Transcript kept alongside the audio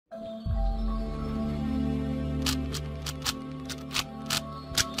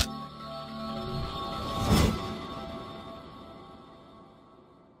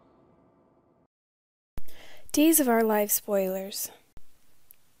Days of Our Lives spoilers.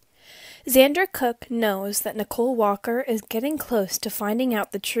 Xander Cook knows that Nicole Walker is getting close to finding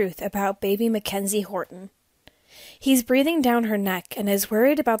out the truth about baby Mackenzie Horton. He's breathing down her neck and is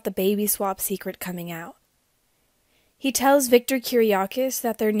worried about the baby swap secret coming out. He tells Victor Kiriakis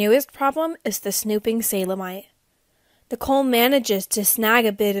that their newest problem is the snooping Salemite. Nicole manages to snag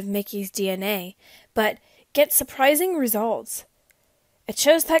a bit of Mickey's DNA, but gets surprising results. It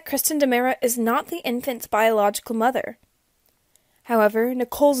shows that Kristen DeMera is not the infant's biological mother. However,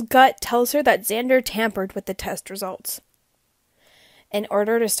 Nicole's gut tells her that Xander tampered with the test results. In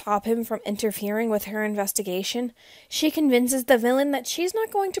order to stop him from interfering with her investigation, she convinces the villain that she's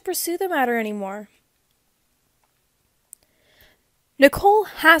not going to pursue the matter anymore. Nicole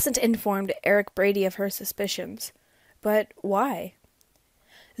hasn't informed Eric Brady of her suspicions. But why?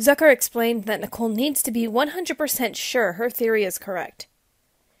 Zucker explained that Nicole needs to be 100% sure her theory is correct.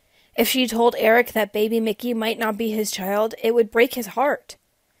 If she told Eric that baby Mickey might not be his child, it would break his heart.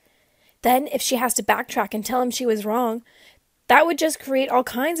 Then, if she has to backtrack and tell him she was wrong, that would just create all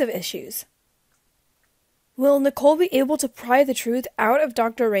kinds of issues. Will Nicole be able to pry the truth out of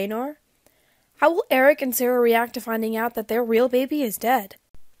Dr. Raynor? How will Eric and Sarah react to finding out that their real baby is dead?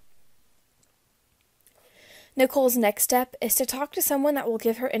 Nicole's next step is to talk to someone that will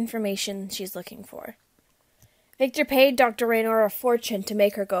give her information she's looking for. Victor paid Dr. Raynor a fortune to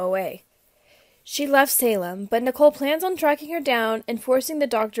make her go away. She left Salem, but Nicole plans on tracking her down and forcing the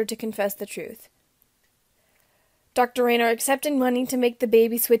doctor to confess the truth. Dr. Raynor accepted money to make the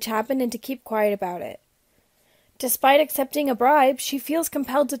baby switch happen and to keep quiet about it. Despite accepting a bribe, she feels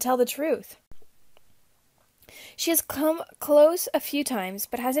compelled to tell the truth. She has come close a few times,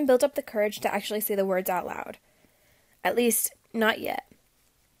 but hasn't built up the courage to actually say the words out loud. At least, not yet.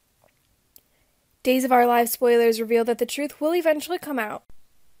 Days of Our Lives spoilers reveal that the truth will eventually come out.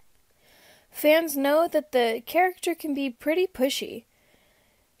 Fans know that the character can be pretty pushy,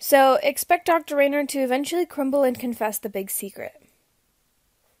 so expect Dr. Raynor to eventually crumble and confess the big secret.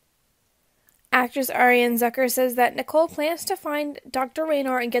 Actress Ariane Zucker says that Nicole plans to find Dr.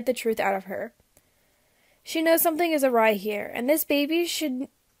 Raynor and get the truth out of her. She knows something is awry here, and this baby should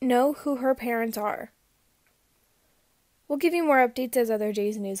know who her parents are. We'll give you more updates as other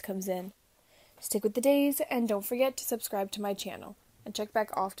Days news comes in. Stick with the Days, and don't forget to subscribe to my channel, and check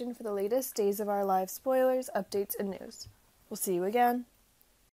back often for the latest Days of Our Lives spoilers, updates, and news. We'll see you again.